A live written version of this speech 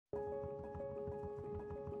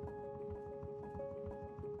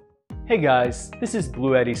Hey guys, this is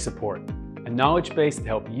BLUETTI Support, a knowledge base to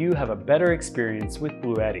help you have a better experience with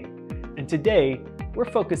BLUETTI. And today, we're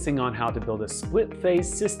focusing on how to build a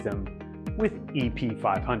split-phase system with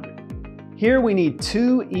EP500. Here we need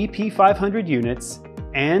two EP500 units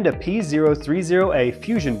and a P030A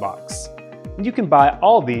fusion box. And you can buy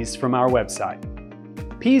all these from our website.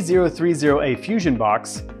 P030A fusion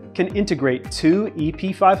box can integrate two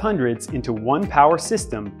EP500s into one power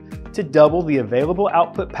system to double the available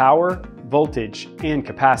output power, voltage, and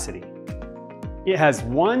capacity. It has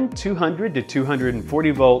one 200 to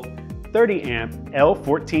 240 volt 30 amp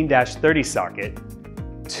L14-30 socket,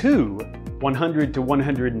 two 100 to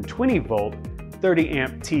 120 volt 30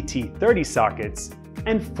 amp TT30 sockets,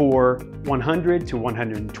 and four 100 to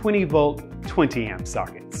 120 volt 20 amp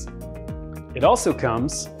sockets. It also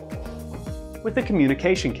comes with a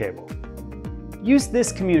communication cable. Use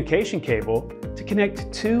this communication cable to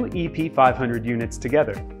connect two EP500 units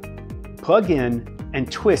together. Plug in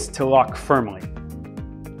and twist to lock firmly.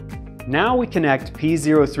 Now we connect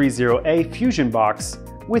P030A fusion box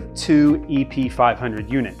with two EP500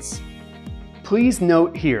 units. Please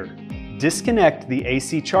note here, disconnect the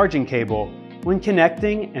AC charging cable when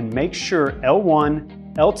connecting and make sure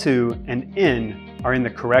L1, L2, and N are in the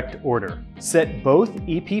correct order. Set both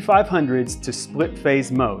EP500s to split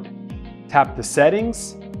phase mode. Tap the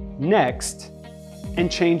settings, next,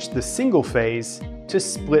 and change the single phase to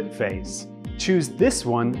split phase. Choose this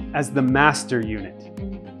one as the master unit.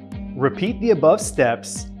 Repeat the above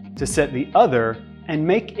steps to set the other and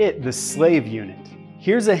make it the slave unit.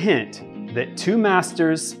 Here's a hint that two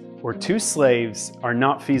masters or two slaves are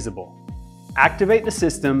not feasible. Activate the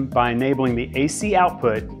system by enabling the AC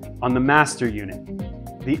output on the master unit.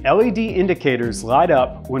 The LED indicators light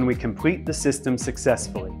up when we complete the system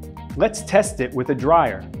successfully. Let's test it with a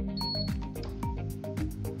dryer.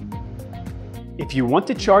 If you want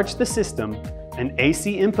to charge the system, an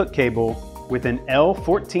AC input cable with an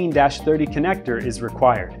L14-30 connector is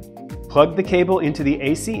required. Plug the cable into the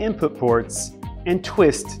AC input ports and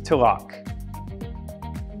twist to lock.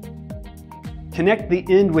 Connect the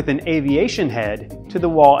end with an aviation head to the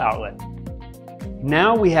wall outlet.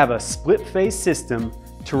 Now we have a split-phase system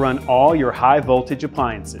to run all your high-voltage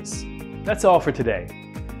appliances. That's all for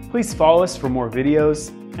today. Please follow us for more videos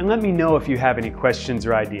and let me know if you have any questions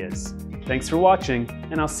or ideas. Thanks for watching,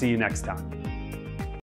 and I'll see you next time.